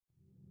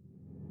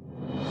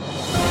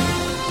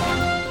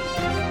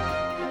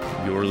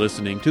You're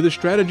listening to the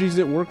Strategies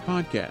at Work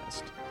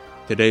podcast.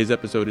 Today's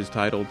episode is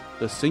titled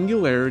The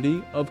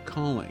Singularity of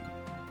Calling.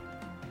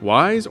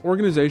 Wise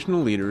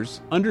organizational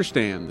leaders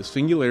understand the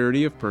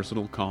singularity of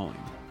personal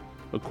calling.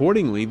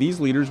 Accordingly, these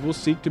leaders will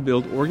seek to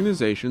build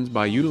organizations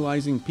by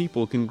utilizing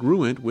people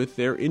congruent with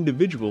their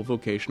individual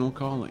vocational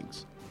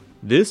callings.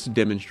 This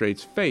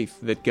demonstrates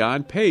faith that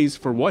God pays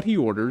for what He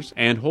orders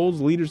and holds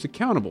leaders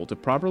accountable to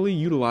properly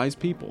utilize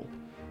people.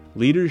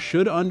 Leaders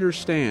should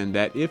understand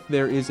that if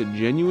there is a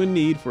genuine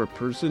need for a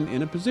person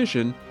in a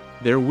position,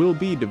 there will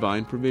be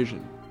divine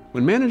provision.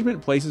 When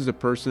management places a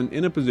person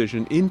in a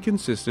position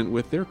inconsistent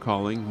with their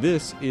calling,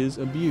 this is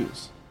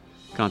abuse.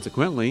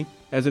 Consequently,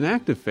 as an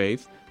act of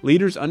faith,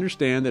 leaders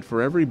understand that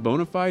for every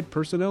bona fide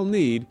personnel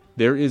need,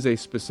 there is a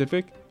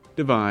specific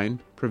divine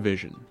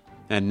provision.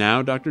 And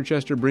now Dr.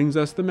 Chester brings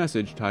us the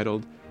message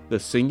titled, The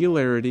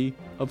Singularity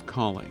of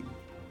Calling.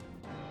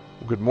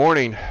 Good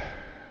morning.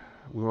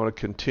 We want to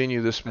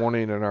continue this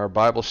morning in our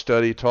Bible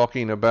study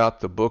talking about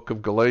the book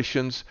of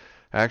Galatians.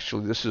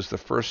 Actually, this is the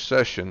first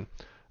session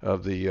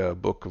of the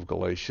book of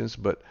Galatians,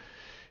 but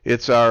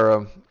it's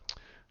our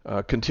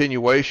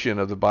continuation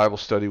of the Bible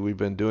study we've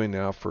been doing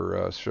now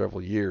for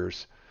several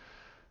years.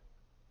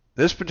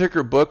 This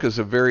particular book is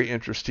a very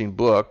interesting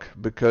book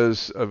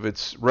because of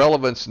its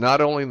relevance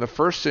not only in the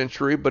first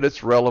century, but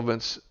its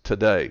relevance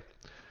today.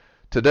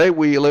 Today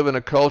we live in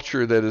a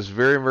culture that is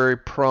very, very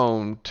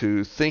prone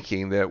to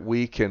thinking that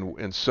we can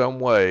in some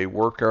way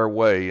work our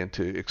way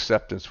into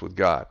acceptance with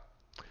God.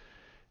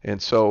 And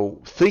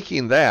so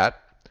thinking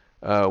that,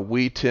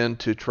 we tend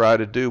to try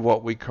to do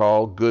what we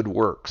call good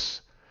works.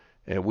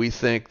 And we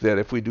think that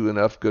if we do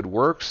enough good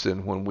works,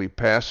 and when we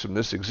pass from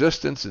this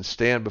existence and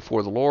stand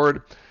before the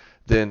Lord,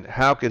 then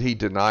how could He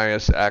deny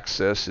us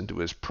access into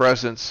His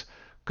presence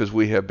because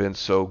we have been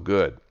so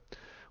good?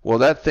 Well,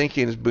 that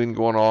thinking has been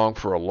going on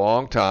for a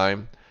long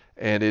time,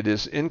 and it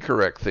is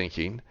incorrect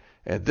thinking.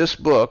 And this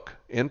book,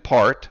 in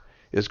part,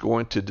 is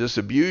going to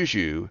disabuse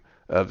you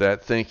of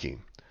that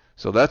thinking.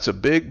 So that's a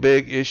big,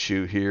 big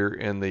issue here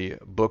in the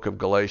book of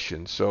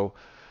Galatians. So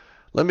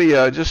let me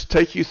just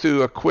take you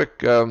through a quick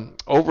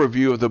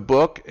overview of the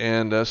book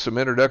and some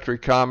introductory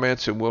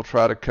comments, and we'll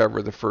try to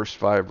cover the first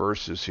 5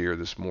 verses here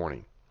this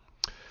morning.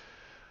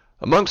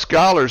 Among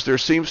scholars, there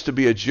seems to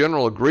be a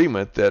general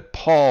agreement that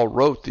Paul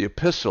wrote the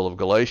epistle of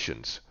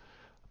Galatians.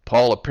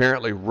 Paul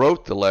apparently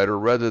wrote the letter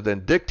rather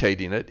than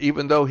dictating it,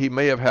 even though he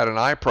may have had an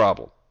eye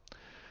problem.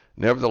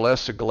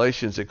 Nevertheless, the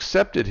Galatians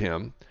accepted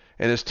him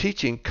and his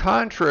teaching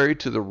contrary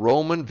to the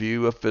Roman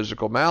view of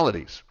physical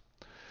maladies.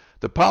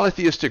 The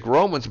polytheistic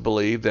Romans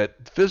believed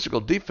that physical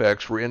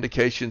defects were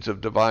indications of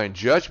divine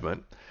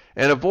judgment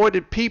and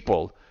avoided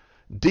people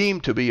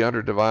deemed to be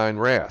under divine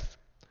wrath.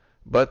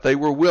 But they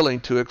were willing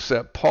to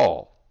accept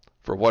Paul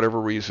for whatever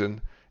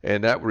reason,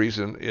 and that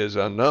reason is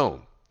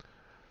unknown.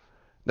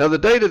 Now, the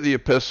date of the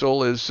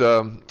epistle is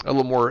a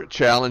little more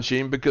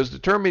challenging because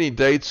determining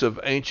dates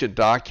of ancient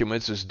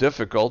documents is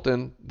difficult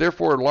and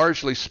therefore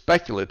largely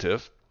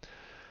speculative.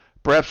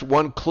 Perhaps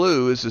one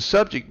clue is the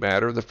subject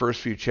matter of the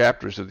first few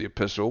chapters of the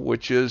epistle,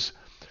 which is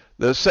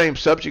the same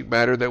subject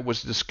matter that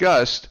was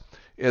discussed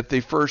at the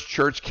first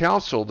church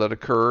council that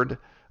occurred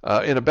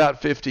in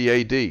about 50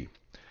 A.D.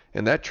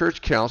 And that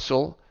church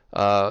council,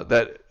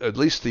 that at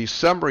least the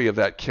summary of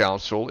that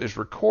council is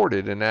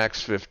recorded in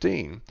Acts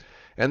 15.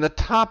 And the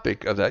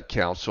topic of that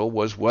council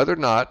was whether or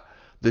not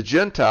the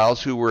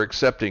Gentiles who were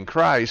accepting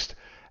Christ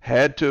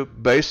had to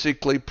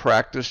basically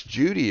practice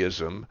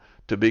Judaism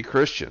to be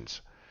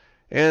Christians.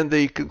 And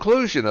the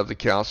conclusion of the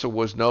council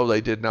was no,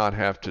 they did not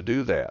have to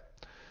do that.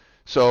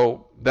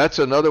 So that's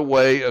another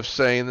way of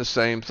saying the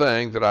same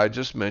thing that I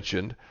just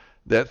mentioned,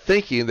 that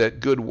thinking that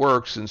good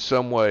works in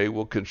some way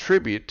will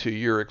contribute to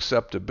your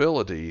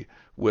acceptability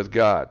with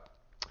God.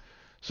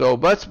 So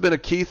that's been a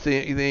key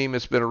theme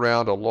that's been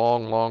around a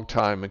long, long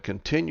time and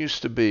continues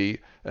to be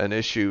an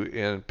issue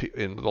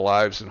in the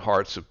lives and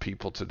hearts of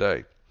people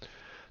today.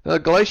 Now,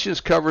 Galatians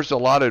covers a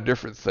lot of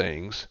different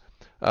things.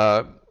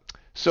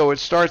 So it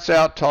starts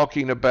out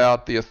talking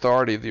about the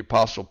authority of the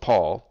Apostle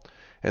Paul,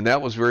 and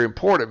that was very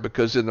important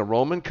because in the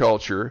Roman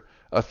culture,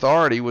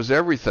 authority was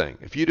everything.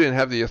 If you didn't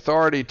have the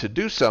authority to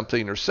do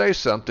something or say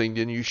something,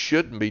 then you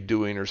shouldn't be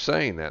doing or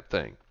saying that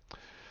thing.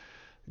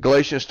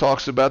 Galatians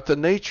talks about the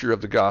nature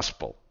of the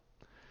gospel,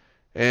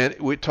 and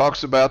it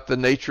talks about the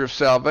nature of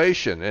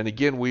salvation. And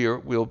again,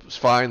 we'll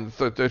find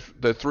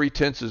the 3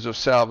 tenses of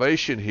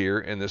salvation here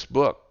in this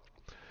book.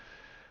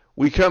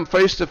 We come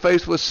face to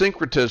face with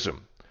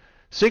syncretism.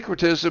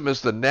 Syncretism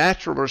is the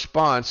natural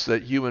response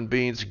that human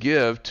beings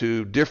give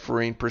to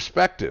differing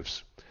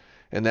perspectives.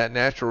 And that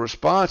natural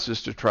response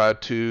is to try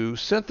to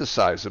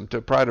synthesize them, to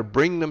try to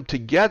bring them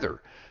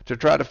together, to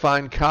try to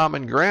find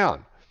common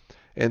ground.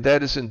 And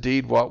that is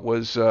indeed what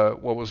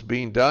was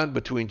being done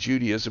between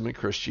Judaism and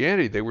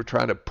Christianity. They were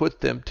trying to put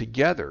them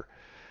together.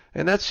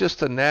 And that's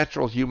just a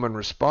natural human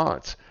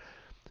response.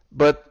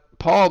 But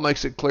Paul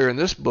makes it clear in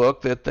this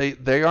book that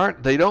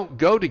they don't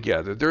go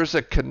together. There's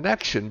a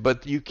connection,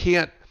 but you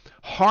can't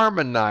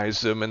harmonize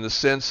them in the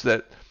sense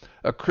that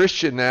a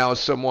Christian now is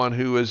someone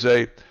who is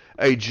a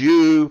a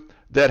Jew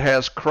that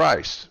has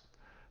Christ.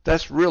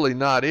 That's really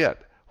not it.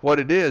 What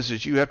it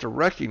is you have to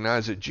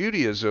recognize that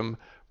Judaism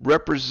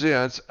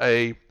represents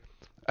a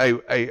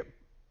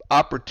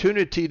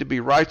opportunity to be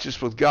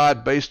righteous with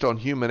God based on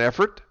human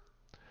effort.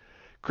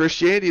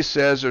 Christianity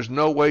says there's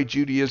no way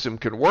Judaism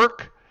can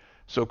work,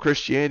 so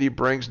Christianity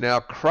brings now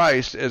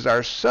Christ as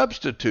our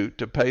substitute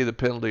to pay the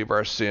penalty of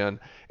our sin,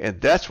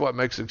 and that's what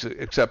makes it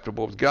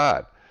acceptable with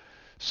God.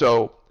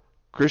 So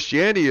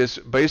Christianity is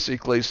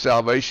basically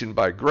salvation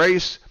by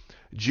grace.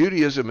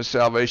 Judaism is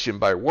salvation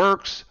by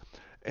works.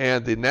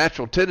 And the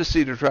natural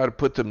tendency to try to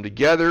put them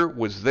together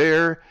was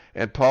there,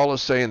 and Paul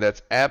is saying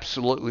that's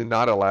absolutely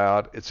not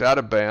allowed. It's out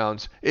of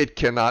bounds. It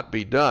cannot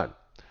be done.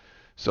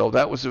 So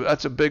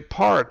that's a big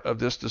part of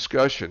this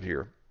discussion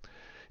here.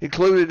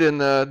 Included in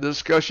the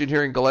discussion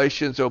here in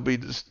Galatians,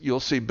 you'll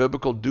see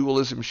biblical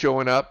dualism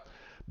showing up.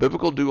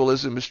 Biblical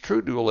dualism is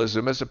true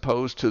dualism as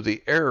opposed to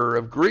the error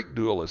of Greek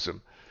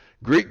dualism.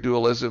 Greek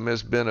dualism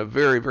has been a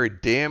very, very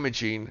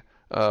damaging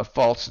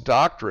false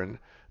doctrine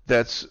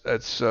that's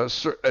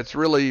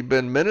really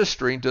been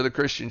ministering to the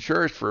Christian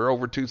church for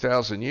over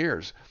 2,000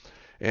 years.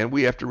 And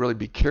we have to really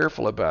be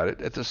careful about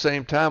it. At the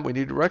same time, we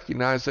need to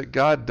recognize that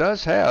God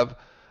does have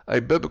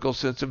a biblical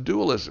sense of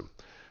dualism.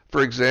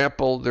 For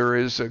example, there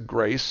is a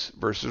grace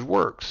versus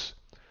works.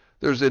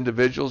 There's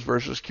individuals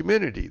versus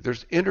community.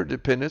 There's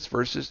interdependence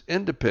versus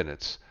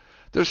independence.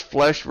 There's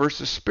flesh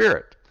versus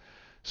spirit.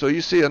 So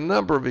you see a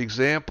number of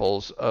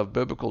examples of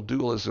biblical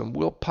dualism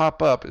will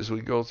pop up as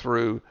we go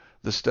through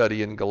the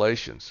study in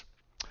Galatians.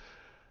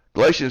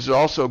 Galatians is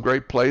also a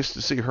great place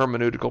to see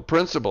hermeneutical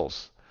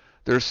principles.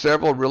 There's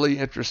several really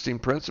interesting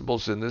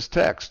principles in this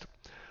text.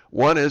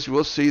 One is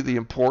we'll see the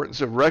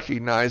importance of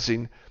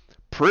recognizing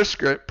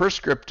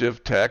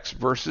prescriptive text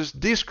versus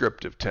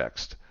descriptive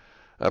text.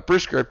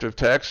 Prescriptive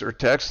texts are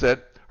texts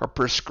that are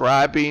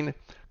prescribing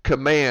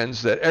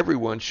commands that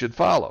everyone should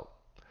follow.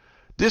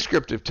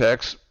 Descriptive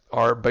texts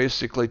are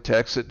basically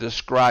texts that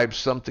describe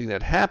something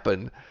that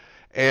happened,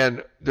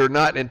 and they're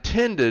not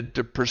intended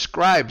to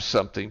prescribe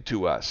something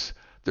to us.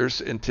 They're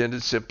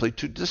intended simply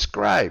to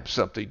describe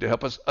something, to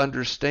help us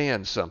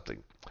understand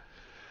something.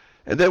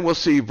 And then we'll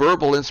see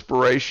verbal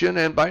inspiration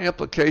and by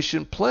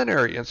implication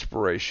plenary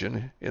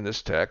inspiration in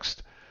this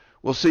text.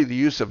 We'll see the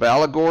use of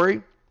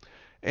allegory.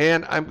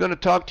 And I'm going to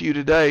talk to you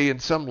today in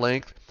some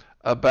length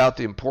about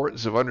the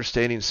importance of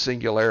understanding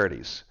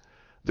singularities.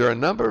 There are a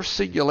number of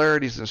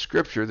singularities in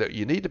Scripture that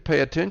you need to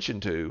pay attention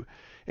to.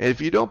 And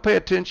if you don't pay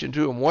attention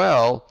to them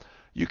well,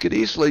 you could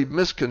easily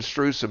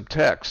misconstrue some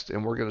text.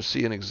 And we're going to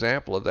see an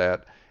example of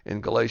that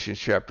in Galatians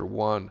chapter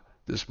 1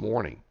 this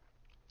morning.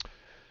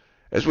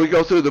 As we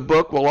go through the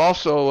book, we'll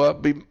also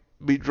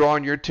be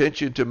drawing your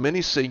attention to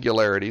many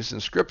singularities in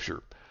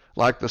Scripture,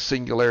 like the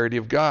singularity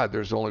of God.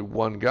 There's only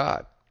one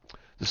God.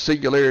 The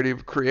singularity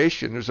of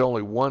creation. There's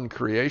only one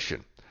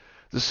creation.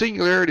 The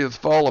singularity of the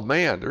fall of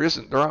man.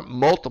 There aren't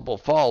multiple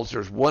falls.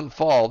 There's one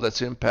fall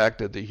that's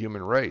impacted the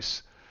human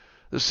race.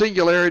 The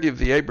singularity of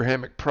the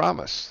Abrahamic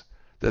promise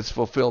that's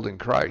fulfilled in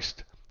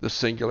Christ. The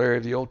singularity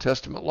of the Old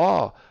Testament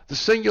law. The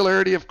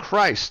singularity of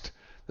Christ.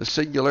 The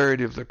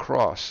singularity of the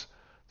cross.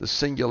 The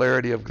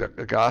singularity of the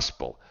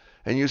gospel.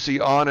 And you see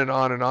on and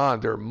on and on.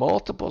 There are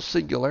multiple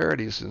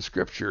singularities in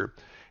Scripture.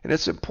 And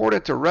it's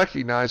important to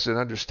recognize and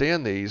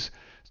understand these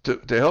to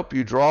help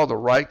you draw the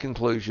right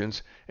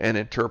conclusions and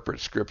interpret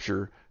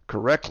Scripture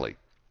correctly.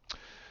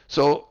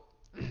 So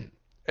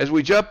as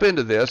we jump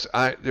into this,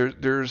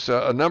 there's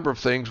a number of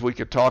things we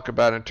could talk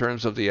about in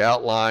terms of the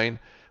outline,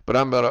 but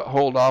I'm going to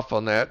hold off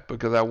on that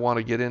because I want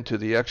to get into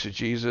the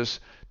exegesis,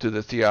 to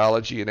the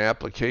theology and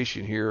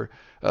application here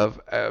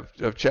of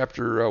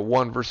chapter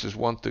 1, verses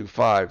 1 through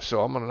 5.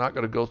 So I'm not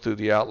going to go through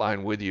the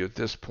outline with you at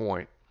this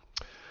point.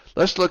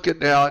 Let's look at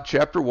now at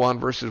chapter 1,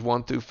 verses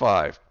 1 through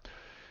 5.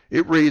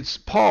 It reads,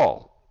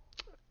 Paul,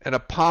 an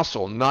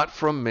apostle, not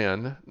from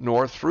men,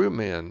 nor through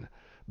men,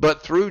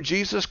 but through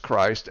Jesus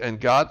Christ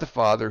and God the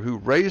Father, who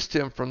raised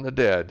him from the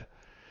dead,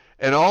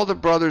 and all the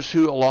brothers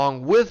who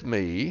along with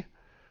me,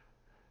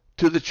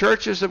 to the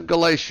churches of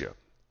Galatia,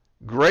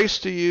 grace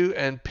to you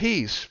and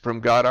peace from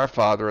God our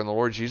Father and the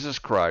Lord Jesus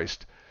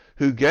Christ,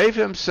 who gave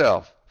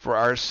himself for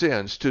our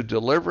sins to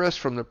deliver us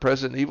from the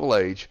present evil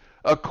age,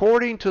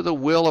 according to the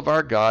will of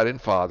our God and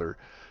Father,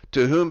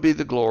 to whom be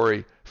the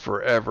glory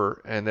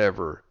forever and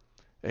ever.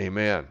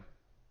 Amen.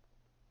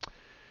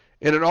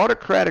 In an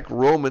autocratic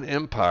Roman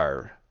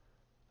Empire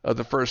of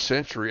the first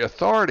century,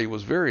 authority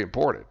was very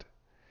important.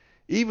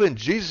 Even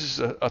Jesus'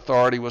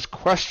 authority was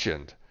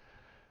questioned.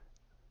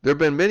 There have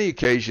been many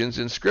occasions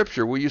in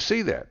Scripture where you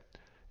see that.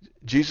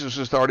 Jesus'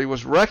 authority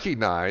was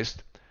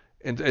recognized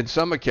in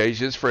some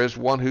occasions as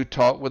one who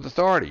taught with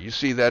authority. You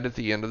see that at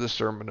the end of the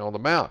Sermon on the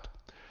Mount.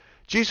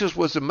 Jesus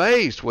was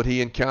amazed when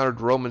he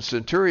encountered a Roman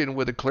centurion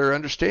with a clear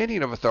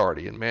understanding of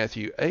authority in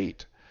Matthew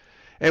 8.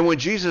 And when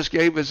Jesus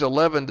gave his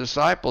 11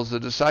 disciples the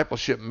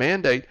discipleship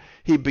mandate,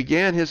 he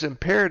began his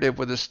imperative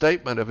with a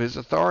statement of his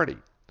authority.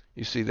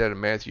 You see that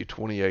in Matthew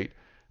 28,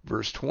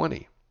 verse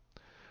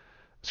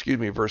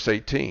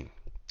 18.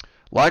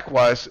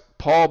 Likewise,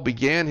 Paul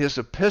began his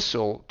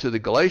epistle to the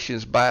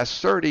Galatians by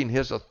asserting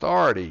his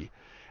authority,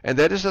 and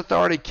that his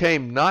authority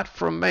came not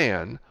from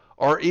man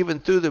or even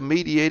through the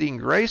mediating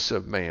grace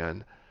of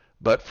man,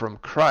 but from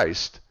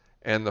Christ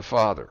and the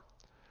Father.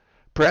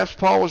 Perhaps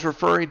Paul was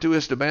referring to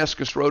his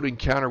Damascus Road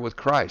encounter with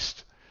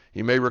Christ.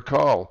 You may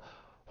recall,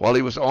 while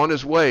he was on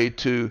his way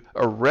to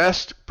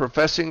arrest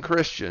professing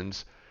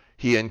Christians,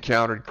 he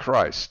encountered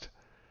Christ.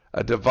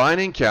 A divine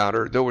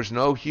encounter. There was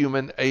no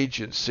human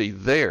agency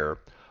there,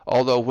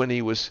 although when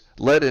he was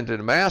led into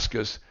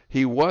Damascus,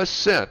 he was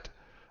sent.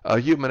 A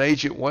human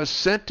agent was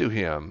sent to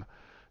him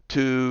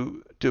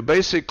to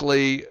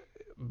basically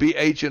be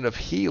agent of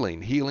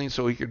healing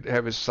so he could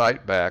have his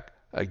sight back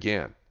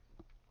again.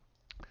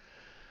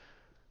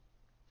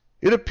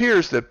 It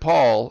appears that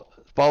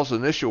Paul's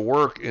initial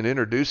work in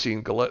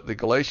introducing the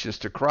Galatians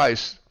to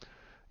Christ,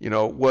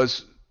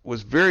 was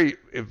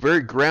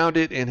very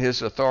grounded in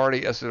his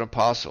authority as an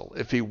apostle.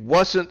 If he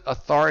wasn't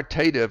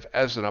authoritative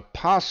as an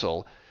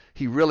apostle,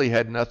 he really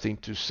had nothing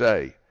to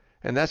say.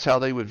 And that's how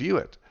they would view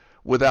it.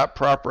 Without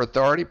proper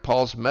authority,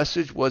 Paul's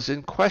message was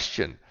in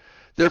question.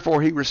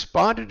 Therefore, he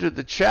responded to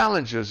the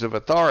challenges of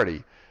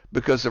authority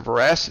because the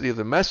veracity of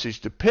the message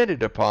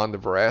depended upon the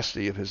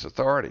veracity of his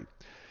authority.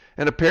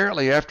 And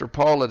apparently, after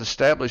Paul had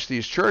established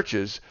these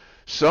churches,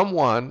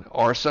 someone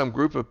or some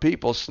group of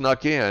people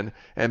snuck in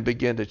and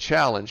began to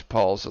challenge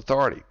Paul's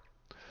authority.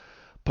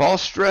 Paul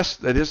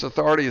stressed that his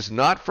authority is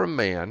not from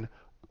man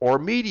or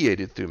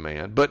mediated through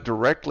man, but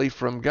directly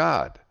from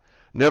God.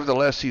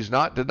 Nevertheless, he's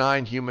not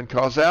denying human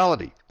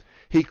causality.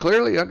 He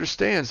clearly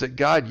understands that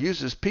God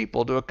uses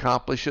people to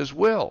accomplish his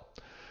will.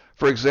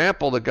 For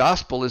example, the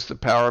gospel is the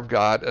power of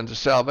God unto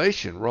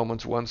salvation,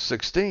 Romans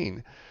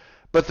 1:16.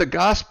 But the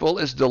gospel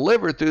is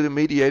delivered through the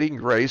mediating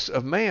grace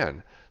of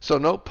man. So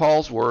note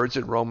Paul's words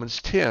in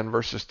Romans 10,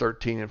 verses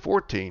 13 and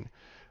 14,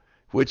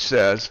 which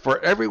says, "For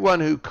everyone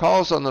who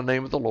calls on the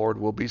name of the Lord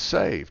will be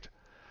saved.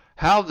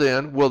 How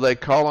then will they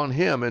call on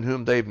him in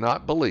whom they have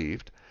not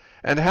believed?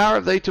 And how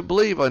are they to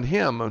believe on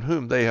him on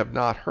whom they have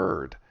not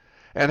heard?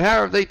 And how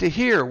are they to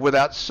hear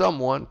without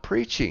someone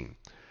preaching?"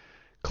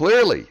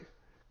 Clearly,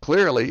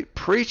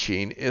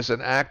 preaching is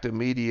an act of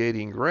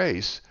mediating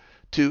grace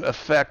to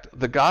effect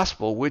the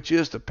gospel, which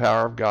is the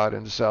power of God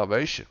unto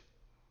salvation.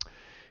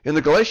 In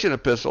the Galatian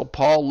epistle,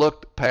 Paul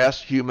looked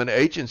past human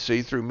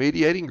agency through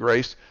mediating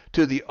grace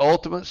to the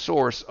ultimate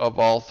source of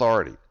all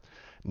authority,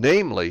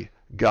 namely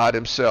God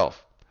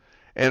himself,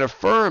 and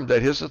affirmed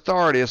that his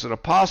authority as an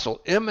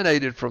apostle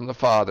emanated from the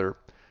Father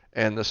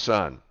and the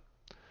Son.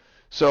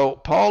 So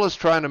Paul is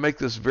trying to make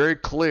this very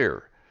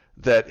clear,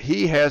 that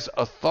he has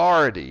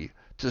authority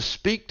to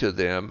speak to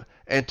them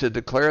and to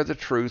declare the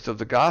truth of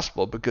the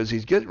gospel, because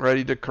he's getting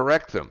ready to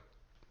correct them.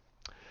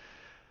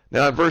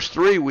 Now in verse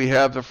 3 we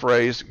have the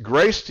phrase,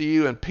 "Grace to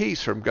you and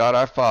peace from God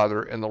our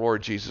Father and the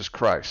Lord Jesus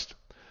Christ."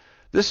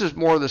 This is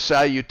more the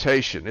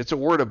salutation. It's a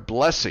word of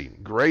blessing,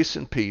 grace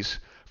and peace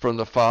from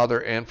the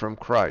Father and from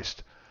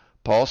Christ.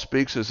 Paul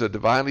speaks as a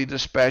divinely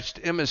dispatched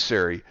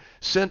emissary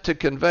sent to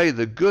convey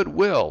the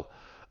goodwill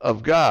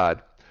of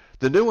God.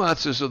 The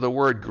nuances of the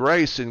word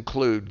grace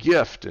include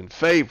gift and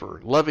favor,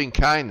 loving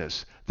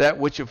kindness, that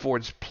which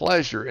affords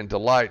pleasure and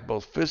delight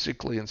both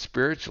physically and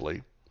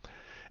spiritually,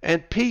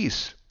 and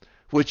peace,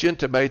 which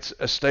intimates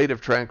a state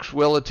of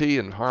tranquility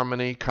and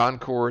harmony,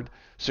 concord,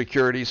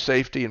 security,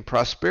 safety, and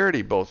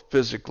prosperity both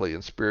physically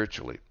and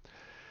spiritually.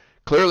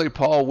 Clearly,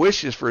 Paul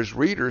wishes for his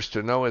readers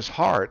to know his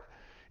heart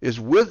is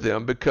with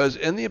them, because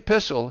in the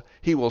epistle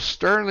he will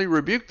sternly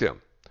rebuke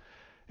them.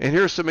 And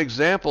here are some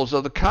examples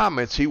of the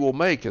comments he will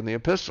make in the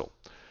epistle.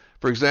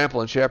 For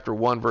example, in chapter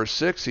 1, verse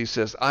 6, he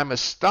says, "I'm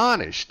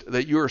astonished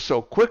that you are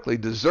so quickly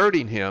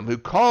deserting him who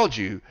called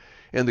you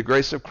in the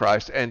grace of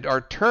Christ and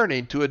are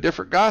turning to a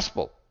different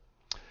gospel."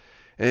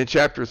 And in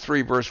chapter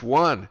 3, verse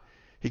 1,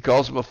 he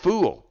calls him a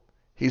fool.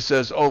 He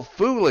says, "O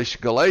foolish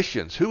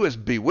Galatians, who has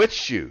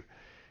bewitched you?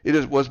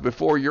 It was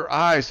before your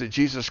eyes that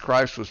Jesus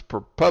Christ was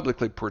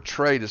publicly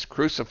portrayed as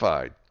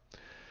crucified."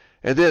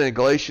 And then in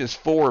Galatians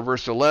 4,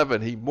 verse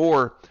 11, he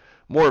more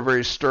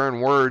very stern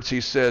words. He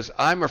says,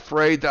 "I'm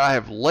afraid that I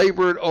have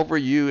labored over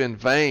you in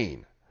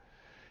vain."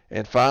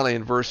 And finally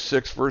in verse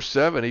 6, verse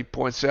 7, he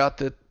points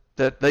out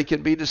that they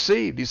can be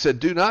deceived. He said,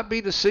 "Do not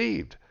be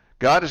deceived.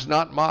 God is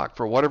not mocked,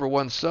 for whatever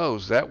one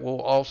sows, that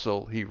will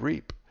also he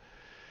reap."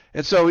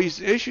 And so he's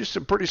issued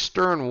some pretty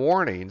stern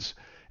warnings.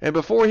 And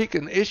before he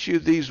can issue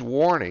these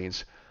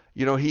warnings,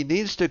 he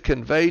needs to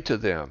convey to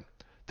them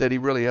that he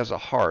really has a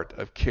heart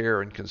of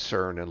care and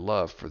concern and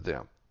love for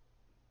them.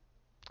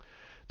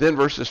 Then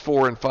verses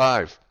 4 and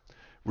 5,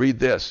 read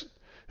this.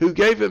 "Who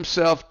gave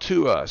himself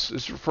to us,"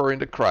 this is referring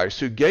to Christ,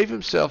 "who gave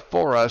himself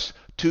for us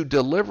to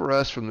deliver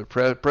us from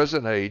the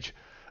present age,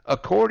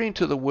 according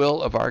to the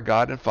will of our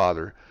God and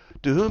Father,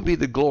 to whom be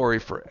the glory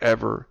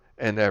forever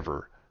and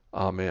ever.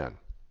 Amen."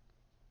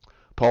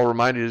 Paul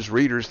reminded his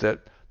readers that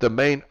the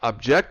main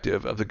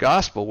objective of the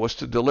gospel was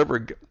to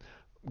deliver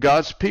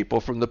God's people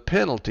from the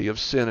penalty of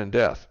sin and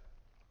death.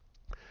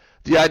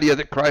 The idea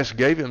that Christ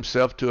gave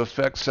himself to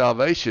effect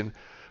salvation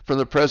from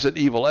the present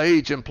evil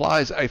age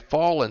implies a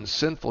fallen,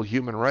 sinful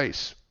human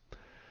race,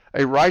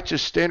 a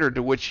righteous standard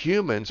to which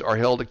humans are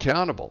held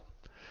accountable,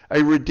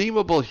 a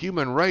redeemable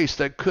human race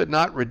that could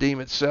not redeem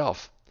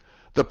itself,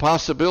 the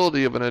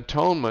possibility of an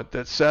atonement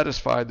that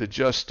satisfied the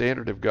just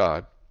standard of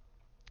God,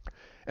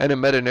 and a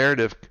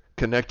meta-narrative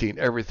connecting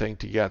everything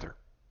together.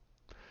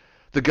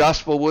 The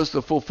gospel was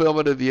the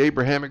fulfillment of the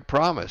Abrahamic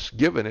promise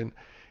given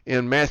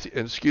in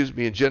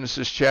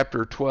Genesis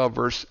chapter 12,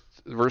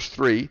 verse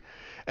 3,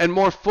 and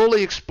more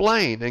fully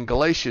explained in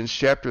Galatians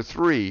chapter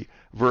 3,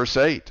 verse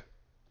 8.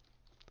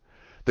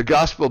 The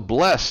gospel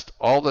blessed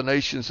all the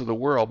nations of the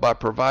world by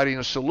providing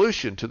a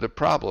solution to the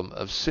problem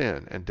of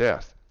sin and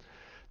death.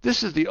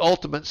 This is the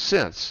ultimate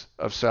sense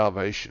of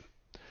salvation.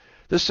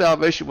 This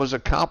salvation was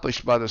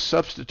accomplished by the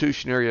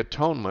substitutionary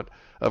atonement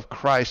of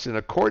Christ in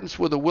accordance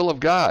with the will of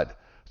God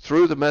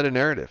through the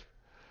meta-narrative.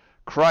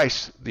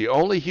 Christ, the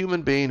only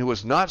human being who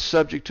was not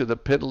subject to the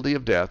penalty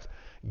of death,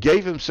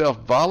 gave himself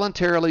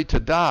voluntarily to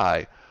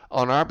die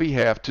on our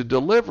behalf to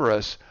deliver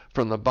us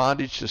from the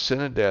bondage to sin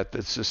and death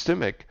that's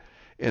systemic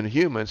in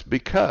humans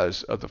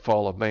because of the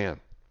fall of man.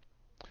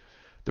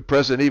 The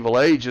present evil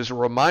age is a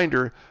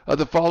reminder of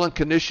the fallen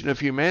condition of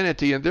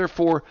humanity and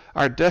therefore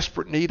our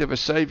desperate need of a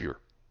Savior.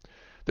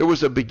 There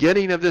was a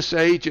beginning of this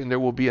age and there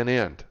will be an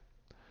end.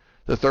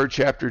 The third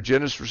chapter of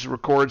Genesis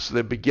records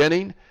the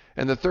beginning,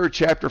 and the third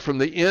chapter from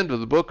the end of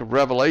the book of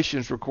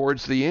Revelations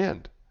records the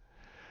end.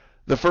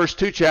 The first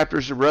two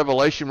chapters of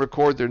Revelation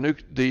record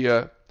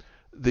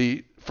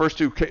the first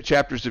two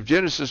chapters of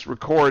Genesis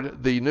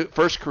record the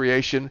first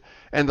creation,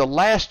 and the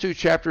last two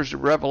chapters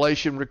of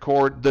Revelation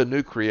record the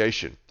new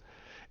creation.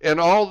 In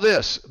all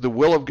this, the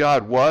will of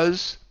God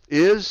was,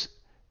 is,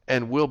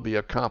 and will be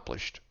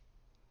accomplished.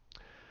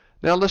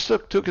 Now let's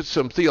look at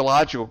some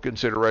theological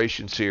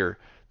considerations here,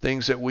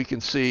 things that we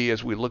can see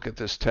as we look at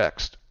this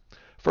text.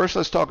 First,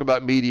 let's talk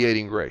about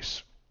mediating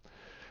grace.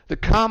 The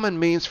common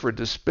means for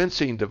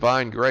dispensing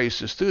divine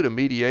grace is through the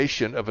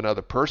mediation of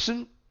another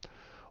person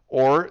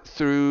or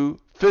through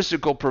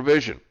physical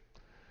provision.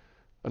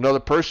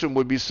 Another person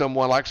would be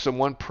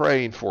someone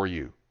praying for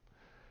you.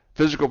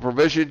 Physical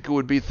provision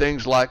would be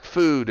things like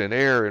food and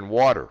air and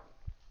water.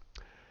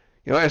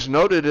 As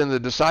noted in the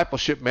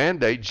discipleship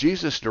mandate,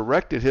 Jesus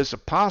directed his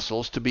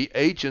apostles to be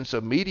agents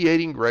of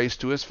mediating grace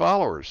to his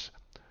followers.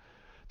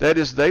 That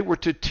is, they were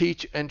to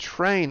teach and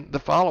train the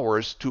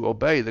followers to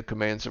obey the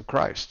commands of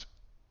Christ.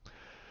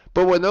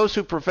 But when those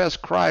who profess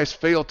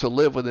Christ fail to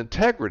live with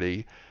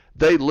integrity,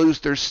 they lose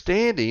their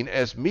standing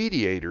as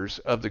mediators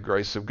of the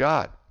grace of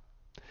God.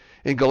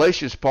 In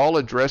Galatians, Paul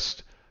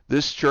addressed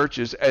this church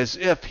as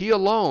if he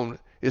alone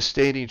is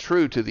standing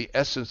true to the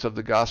essence of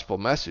the gospel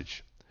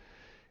message.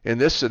 In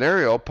this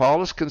scenario,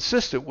 Paul is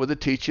consistent with the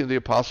teaching of the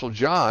Apostle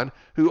John,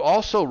 who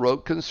also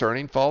wrote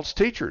concerning false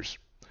teachers.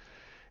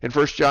 In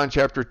 1 John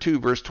chapter 2,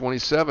 verse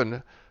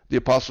 27, the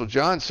Apostle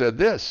John said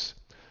this,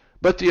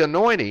 "But the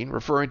anointing,"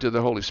 referring to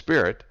the Holy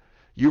Spirit,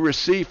 "you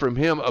receive from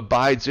him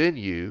abides in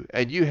you,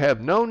 and you have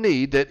no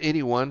need that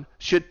anyone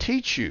should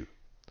teach you.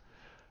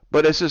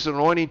 But as his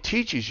anointing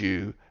teaches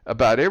you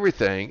about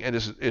everything and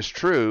is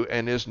true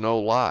and is no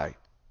lie."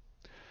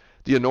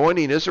 The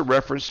anointing is a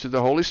reference to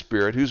the Holy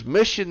Spirit, whose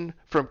mission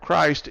from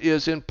Christ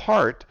is in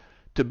part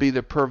to be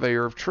the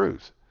purveyor of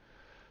truth.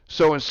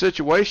 So in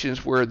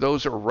situations where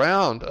those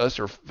around us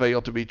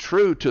fail to be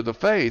true to the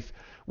faith,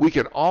 we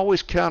can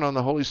always count on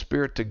the Holy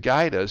Spirit to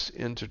guide us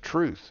into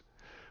truth.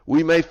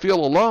 We may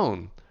feel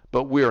alone,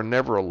 but we are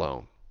never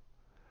alone.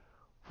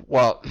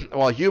 While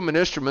human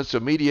instruments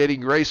of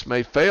mediating grace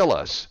may fail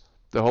us,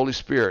 the Holy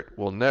Spirit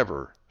will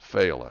never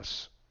fail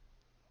us.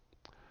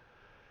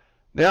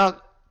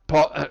 Now,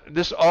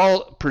 this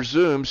all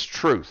presumes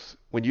truth.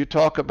 When you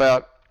talk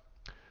about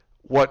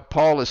what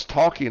Paul is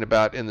talking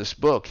about in this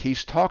book,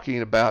 he's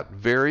talking about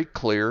very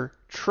clear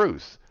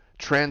truth,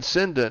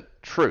 transcendent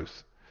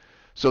truth.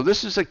 So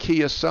this is a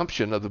key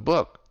assumption of the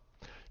book.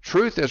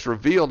 Truth as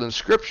revealed in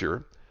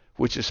Scripture,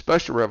 which is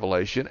special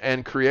revelation,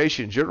 and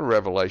creation, general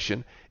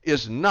revelation,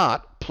 is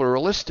not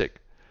pluralistic.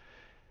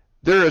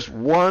 There is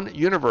one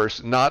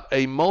universe, not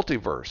a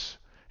multiverse.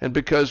 And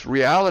because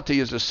reality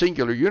is a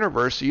singular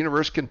universe, the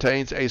universe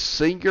contains a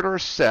singular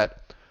set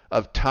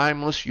of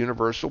timeless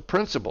universal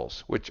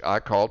principles, which I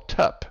call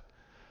TUP.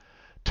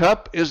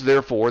 TUP is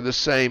therefore the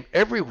same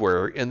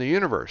everywhere in the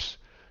universe.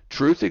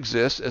 Truth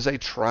exists as a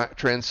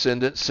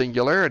transcendent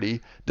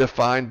singularity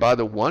defined by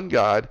the one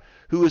God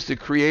who is the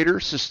creator,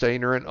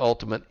 sustainer, and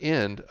ultimate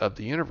end of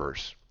the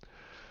universe.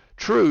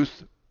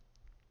 Truth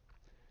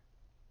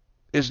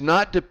is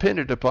not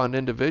dependent upon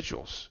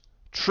individuals.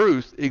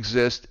 Truth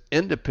exists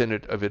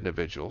independent of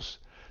individuals.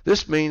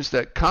 This means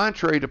that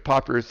contrary to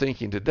popular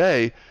thinking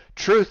today,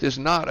 truth is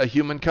not a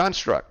human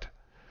construct.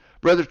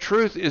 Rather,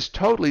 truth is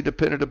totally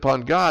dependent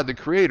upon God, the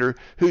Creator,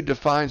 who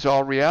defines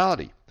all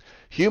reality.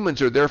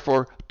 Humans are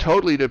therefore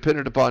totally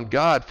dependent upon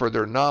God for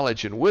their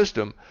knowledge and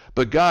wisdom,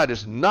 but God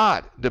is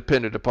not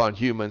dependent upon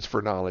humans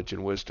for knowledge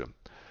and wisdom.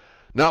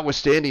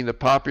 Notwithstanding the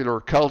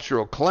popular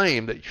cultural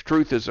claim that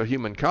truth is a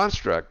human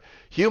construct,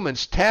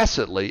 humans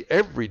tacitly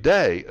every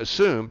day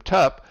assume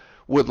TUP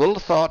with little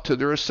thought to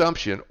their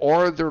assumption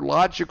or their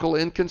logical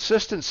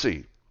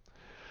inconsistency.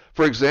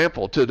 For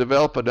example, to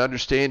develop an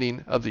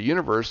understanding of the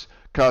universe,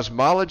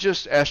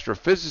 cosmologists,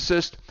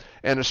 astrophysicists,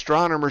 and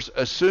astronomers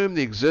assume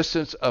the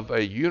existence of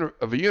a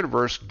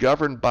universe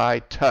governed by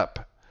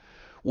TUP.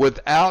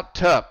 Without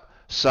TUP,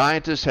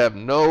 scientists have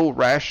no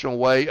rational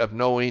way of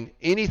knowing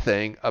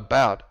anything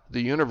about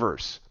the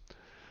universe.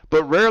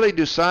 But rarely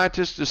do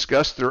scientists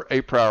discuss their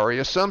a priori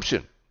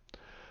assumption.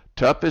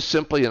 TUP is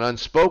simply an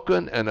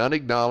unspoken and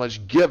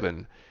unacknowledged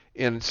given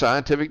in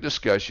scientific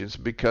discussions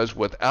because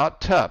without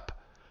TUP,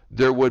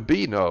 there would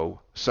be no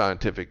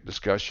scientific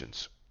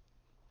discussions.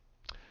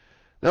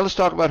 Now let's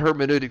talk about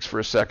hermeneutics for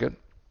a second.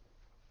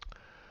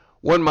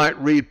 One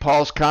might read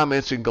Paul's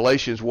comments in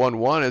Galatians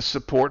 1:1 as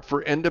support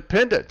for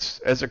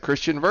independence as a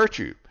Christian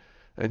virtue.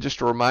 And just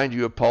to remind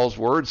you of Paul's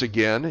words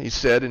again, he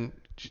said in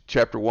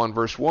chapter 1,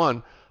 verse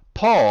 1,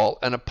 Paul,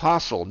 an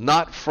apostle,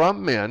 not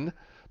from men,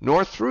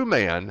 nor through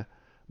man,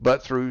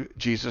 but through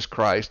Jesus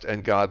Christ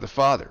and God the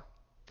Father.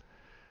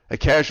 A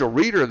casual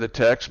reader of the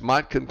text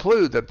might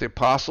conclude that the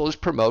apostle is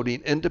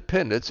promoting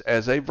independence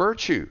as a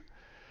virtue,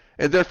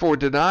 and therefore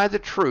deny the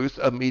truth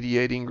of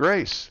mediating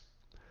grace.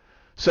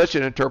 Such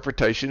an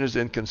interpretation is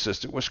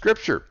inconsistent with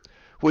Scripture,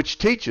 which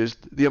teaches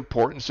the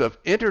importance of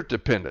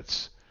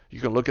interdependence. You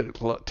can look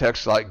at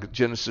texts like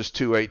Genesis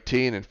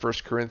 2:18 and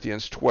 1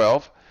 Corinthians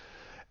 12.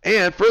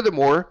 And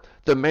furthermore,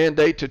 the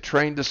mandate to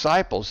train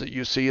disciples that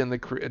you see in the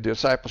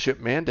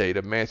discipleship mandate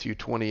of Matthew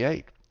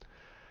 28.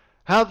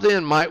 How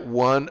then might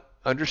one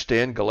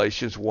understand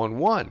Galatians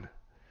 1:1?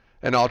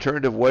 An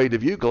alternative way to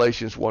view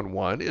Galatians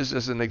 1:1 is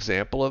as an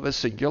example of a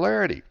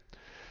singularity.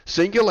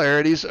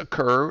 Singularities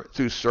occur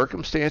through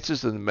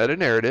circumstances in the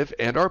meta-narrative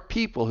and are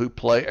people who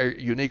play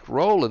a unique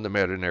role in the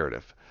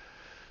meta-narrative.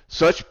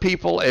 Such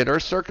people and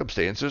or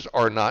circumstances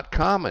are not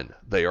common.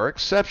 They are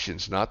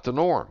exceptions, not the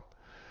norm.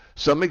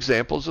 Some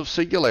examples of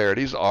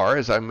singularities are,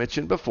 as I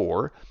mentioned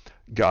before,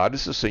 God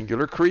is a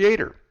singular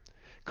creator.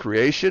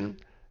 Creation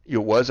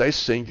was a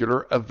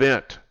singular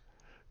event.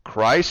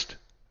 Christ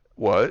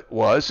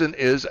was and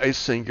is a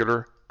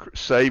singular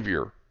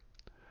Savior.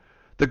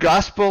 The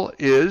gospel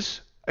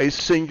is a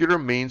singular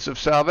means of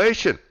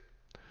salvation.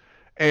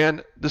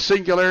 And the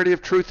singularity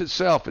of truth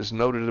itself is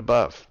noted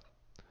above.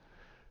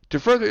 To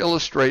further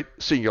illustrate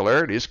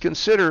singularities,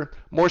 consider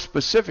more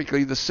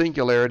specifically the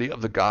singularity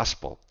of the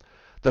gospel.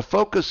 The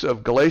focus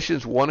of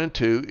Galatians 1 and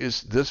 2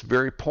 is this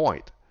very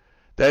point.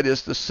 That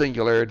is the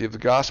singularity of the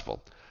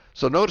gospel.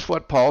 So notice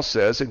what Paul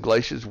says in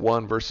Galatians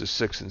 1 verses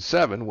 6 and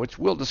 7, which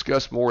we'll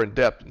discuss more in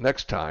depth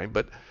next time,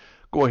 but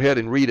go ahead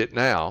and read it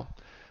now.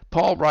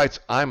 Paul writes,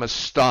 I'm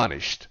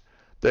astonished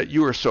that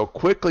you are so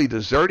quickly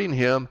deserting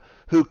him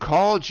who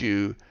called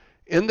you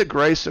in the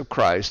grace of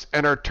Christ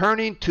and are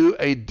turning to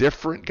a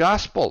different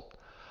gospel.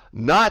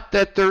 Not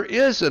that there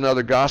is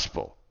another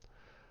gospel,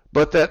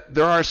 but that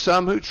there are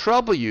some who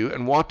trouble you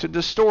and want to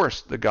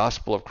distort the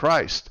gospel of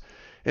Christ.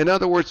 In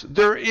other words,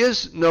 there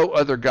is no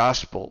other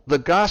gospel. The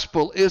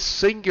gospel is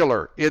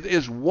singular. It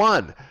is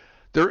one.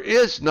 There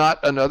is not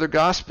another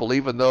gospel,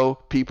 even though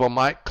people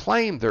might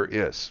claim there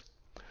is.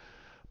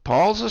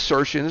 Paul's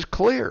assertion is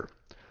clear.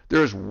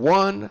 There is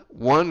one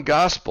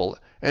gospel,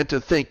 and to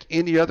think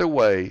any other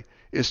way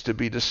is to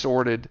be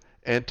distorted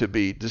and to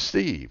be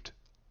deceived.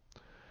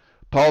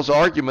 Paul's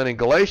argument in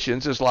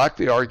Galatians is like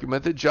the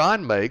argument that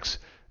John makes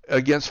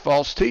against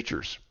false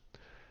teachers.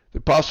 The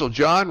Apostle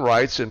John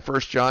writes in 1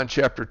 John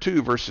chapter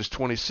 2, verses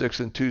 26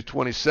 and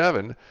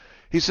 27,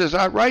 he says,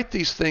 I write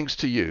these things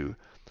to you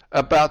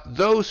about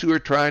those who are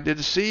trying to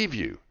deceive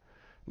you.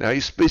 Now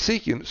he's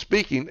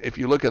speaking, if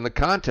you look in the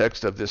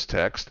context of this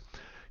text,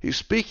 he's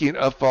speaking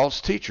of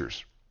false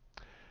teachers.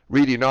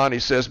 Reading on, he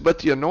says, but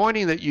the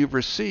anointing that you've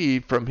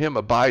received from him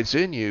abides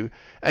in you,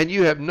 and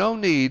you have no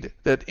need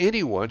that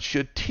anyone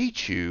should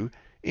teach you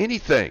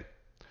anything.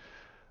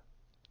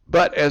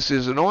 But as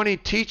his anointing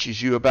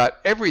teaches you about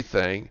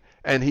everything,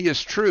 and he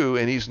is true,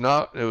 and he's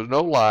not, there was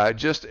no lie,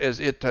 just as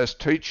it has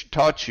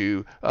taught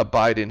you,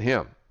 abide in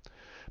him.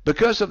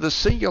 Because of the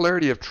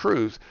singularity of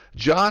truth,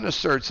 John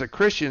asserts that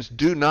Christians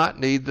do not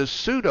need the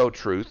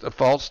pseudo-truth of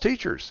false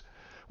teachers.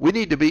 We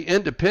need to be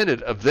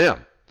independent of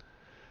them.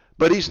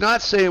 But he's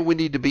not saying we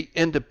need to be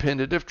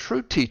independent of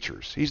true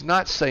teachers. He's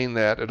not saying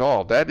that at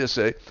all. That is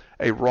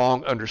a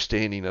wrong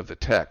understanding of the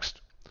text.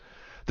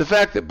 The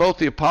fact that both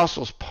the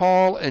apostles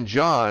Paul and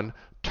John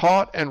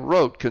taught and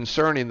wrote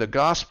concerning the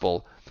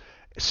gospel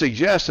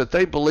suggests that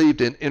they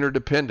believed in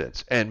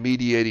interdependence and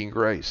mediating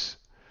grace.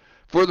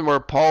 Furthermore,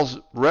 Paul's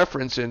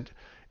reference in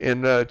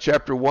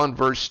chapter 1,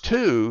 verse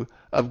 2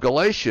 of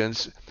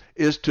Galatians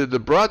is to the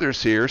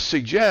brothers here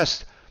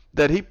suggests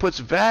that he puts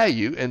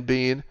value in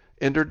being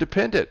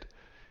interdependent.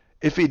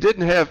 If he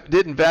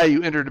didn't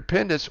value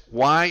interdependence,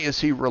 why is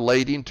he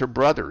relating to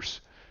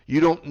brothers? You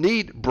don't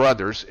need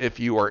brothers if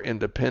you are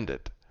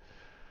independent.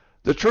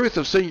 The truth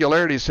of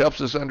singularities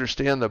helps us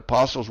understand the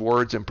apostles'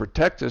 words and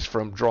protect us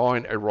from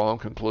drawing a wrong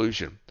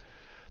conclusion.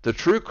 The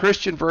true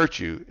Christian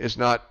virtue is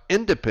not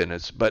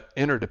independence, but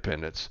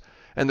interdependence.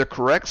 And the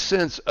correct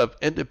sense of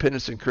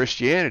independence in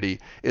Christianity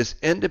is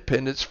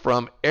independence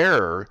from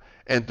error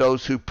and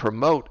those who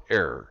promote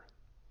error.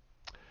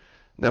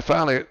 Now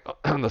finally,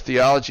 on the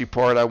theology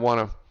part, I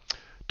want to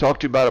talk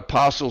to you about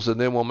apostles, and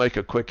then we'll make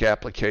a quick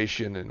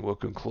application and we'll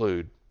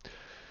conclude.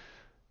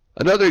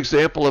 Another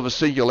example of a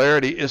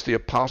singularity is the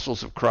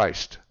apostles of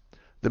Christ,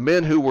 the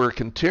men who were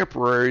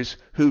contemporaries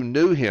who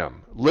knew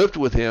him, lived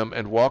with him,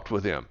 and walked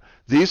with him.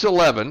 These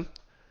 11,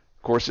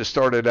 of course, it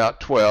started out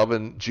 12,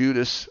 and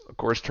Judas, of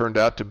course, turned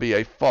out to be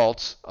a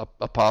false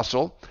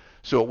apostle,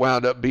 so it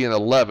wound up being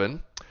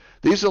 11.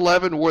 These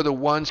 11 were the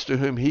ones to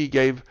whom he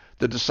gave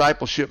the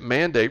discipleship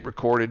mandate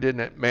recorded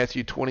in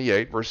Matthew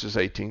 28, verses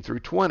 18 through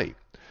 20.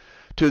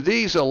 To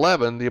these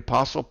 11, the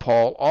Apostle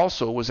Paul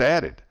also was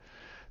added.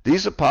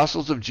 These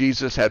apostles of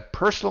Jesus had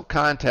personal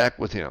contact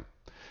with him.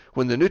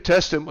 When the New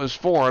Testament was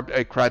formed,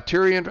 a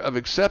criterion of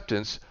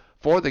acceptance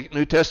for the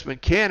New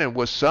Testament canon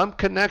was some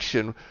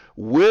connection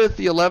with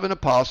the 11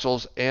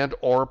 apostles and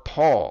or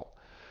Paul.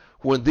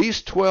 When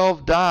these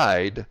 12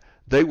 died,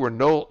 there were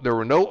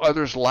no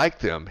others like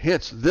them.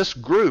 Hence, this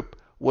group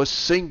was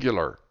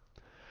singular.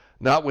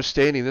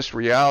 Notwithstanding this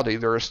reality,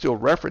 there are still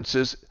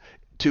references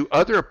to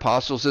other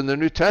apostles in the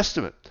New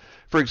Testament.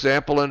 For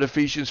example, in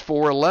Ephesians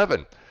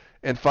 4:11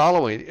 and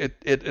following,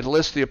 it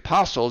lists the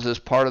apostles as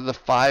part of the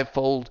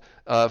fivefold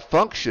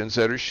functions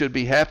that should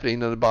be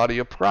happening in the body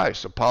of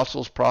Christ: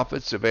 apostles,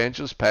 prophets,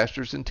 evangelists,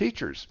 pastors, and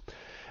teachers.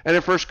 And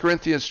in 1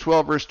 Corinthians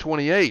 12, verse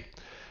 28,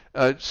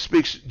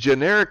 speaks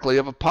generically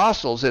of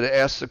apostles, and it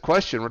asks the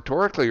question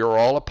rhetorically, are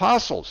all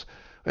apostles?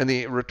 And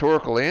the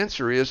rhetorical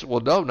answer is, well,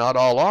 no, not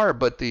all are,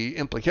 but the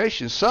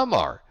implication, some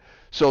are.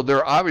 So there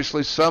are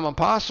obviously some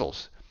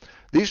apostles.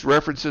 These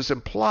references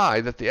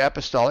imply that the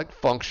apostolic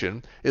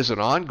function is an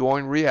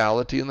ongoing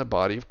reality in the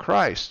body of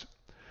Christ.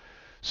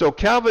 So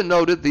Calvin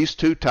noted these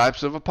two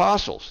types of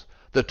apostles,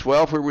 the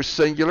 12 who were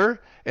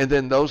singular, and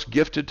then those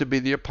gifted to be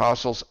the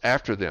apostles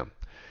after them.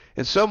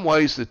 In some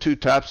ways, the two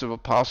types of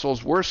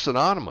apostles were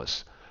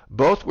synonymous.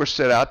 Both were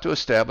set out to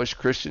establish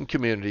Christian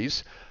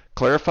communities,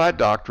 clarify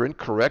doctrine,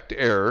 correct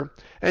error,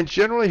 and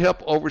generally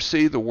help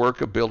oversee the work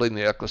of building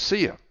the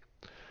ecclesia.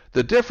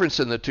 The difference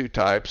in the two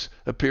types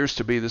appears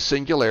to be the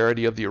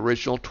singularity of the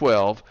original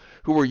 12,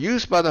 who were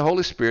used by the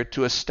Holy Spirit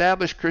to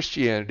establish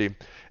Christianity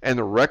and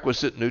the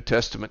requisite New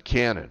Testament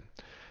canon.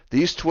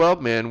 These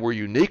 12 men were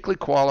uniquely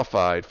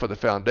qualified for the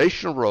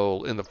foundational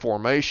role in the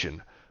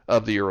formation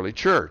of the early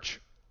church.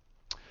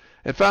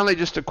 And finally,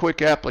 just a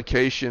quick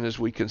application as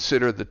we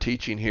consider the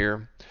teaching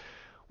here.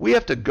 We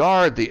have to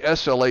guard the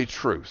SLA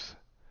truth,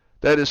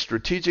 that is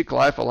strategic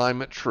life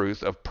alignment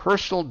truth of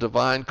personal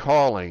divine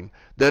calling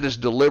that is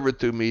delivered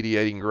through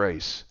mediating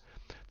grace.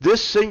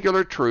 This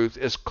singular truth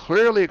is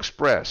clearly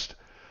expressed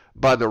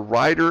by the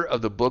writer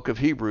of the book of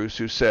Hebrews,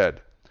 who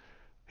said,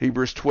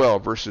 Hebrews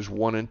 12, verses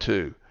 1 and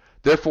 2,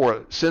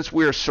 "Therefore, since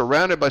we are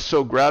surrounded by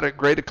so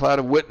great a cloud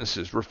of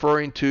witnesses,"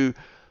 referring to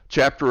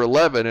chapter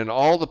 11 and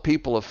all the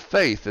people of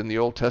faith in the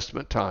Old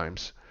Testament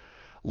times,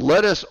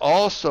 "let us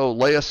also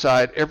lay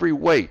aside every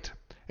weight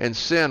and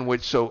sin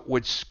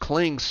which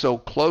clings so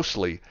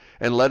closely,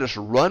 and let us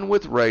run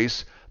with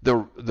race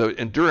the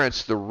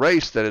endurance, the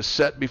race that is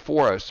set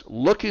before us,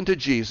 looking to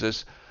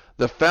Jesus,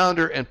 the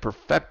founder and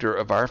perfecter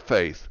of our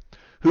faith,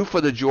 who for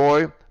the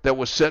joy that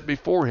was set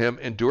before him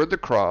endured the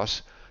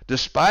cross,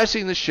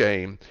 despising the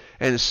shame,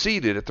 and is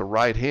seated at the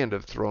right hand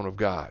of the throne of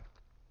God."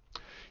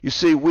 You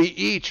see, we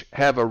each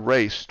have a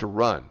race to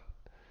run.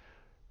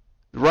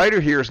 The writer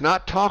here is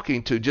not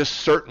talking to just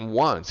certain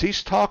ones.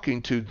 He's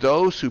talking to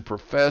those who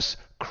profess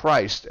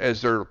Christ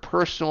as their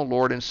personal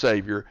Lord and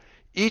Savior.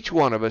 Each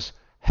one of us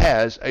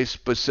has a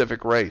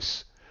specific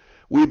race.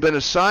 We've been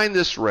assigned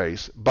this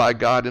race by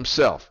God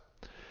himself.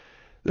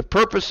 The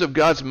purpose of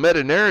God's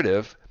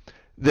meta-narrative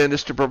then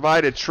is to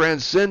provide a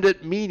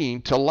transcendent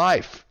meaning to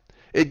life.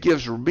 It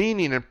gives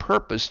meaning and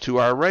purpose to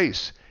our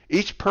race.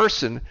 Each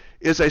person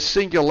is a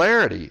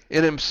singularity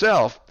in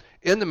himself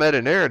in the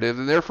meta-narrative,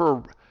 and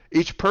therefore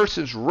each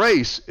person's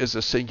race is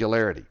a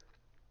singularity.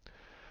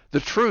 The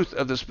truth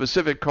of the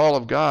specific call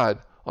of God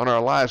on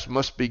our lives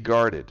must be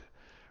guarded.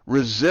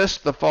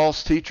 Resist the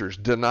false teachers.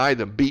 Deny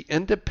them. Be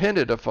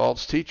independent of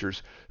false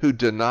teachers who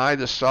deny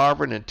the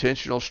sovereign,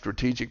 intentional,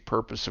 strategic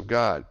purpose of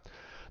God.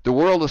 The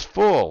world is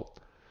full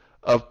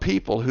of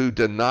people who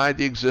deny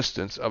the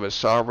existence of a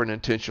sovereign,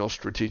 intentional,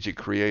 strategic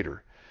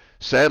creator.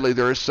 Sadly,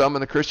 there are some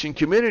in the Christian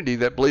community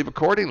that believe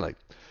accordingly.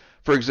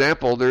 For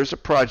example, there's a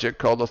project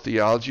called the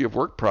Theology of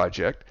Work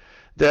Project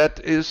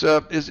that is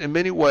in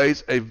many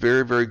ways a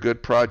very, very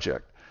good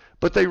project.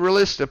 But they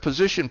released a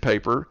position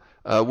paper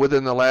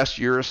within the last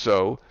year or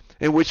so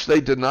in which they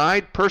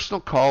denied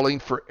personal calling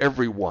for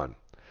everyone.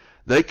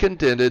 They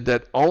contended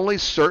that only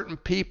certain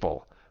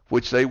people,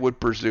 which they would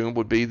presume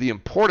would be the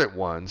important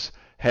ones,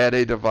 had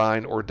a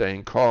divine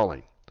ordained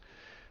calling.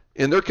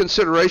 In their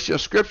consideration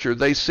of Scripture,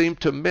 they seem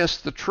to miss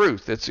the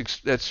truth that's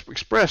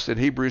expressed in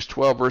Hebrews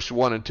 12, verse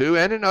 1 and 2,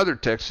 and in other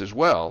texts as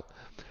well.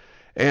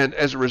 And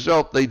as a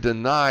result, they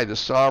deny the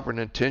sovereign,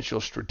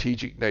 intentional,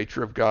 strategic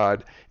nature of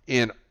God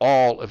in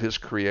all of his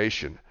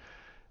creation.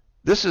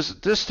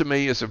 This to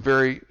me is a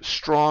very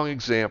strong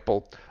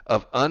example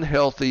of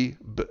unhealthy,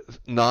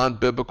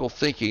 non-biblical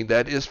thinking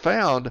that is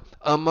found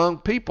among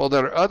people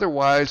that are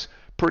otherwise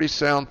pretty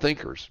sound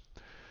thinkers.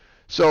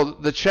 So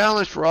the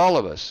challenge for all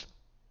of us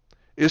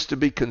is to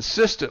be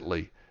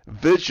consistently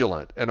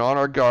vigilant and on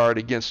our guard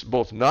against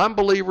both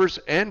non-believers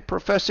and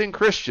professing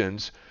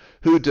Christians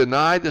who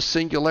deny the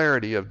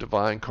singularity of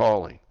divine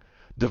calling.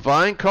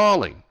 Divine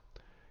calling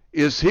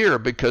is here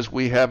because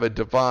we have a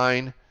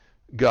divine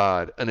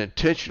God, an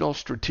intentional,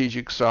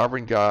 strategic,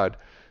 sovereign God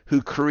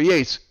who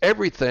creates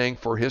everything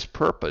for his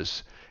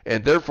purpose,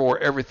 and therefore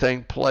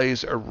everything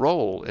plays a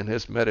role in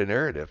his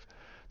meta-narrative.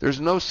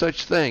 There's no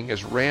such thing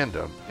as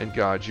random in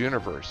God's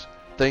universe.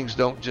 Things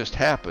don't just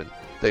happen.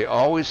 They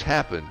always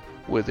happen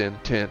with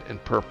intent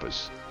and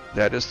purpose.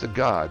 That is the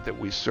God that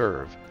we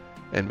serve,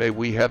 and may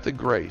we have the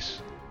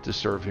grace to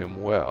serve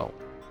him well.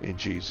 In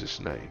Jesus'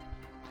 name,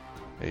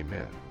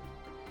 amen.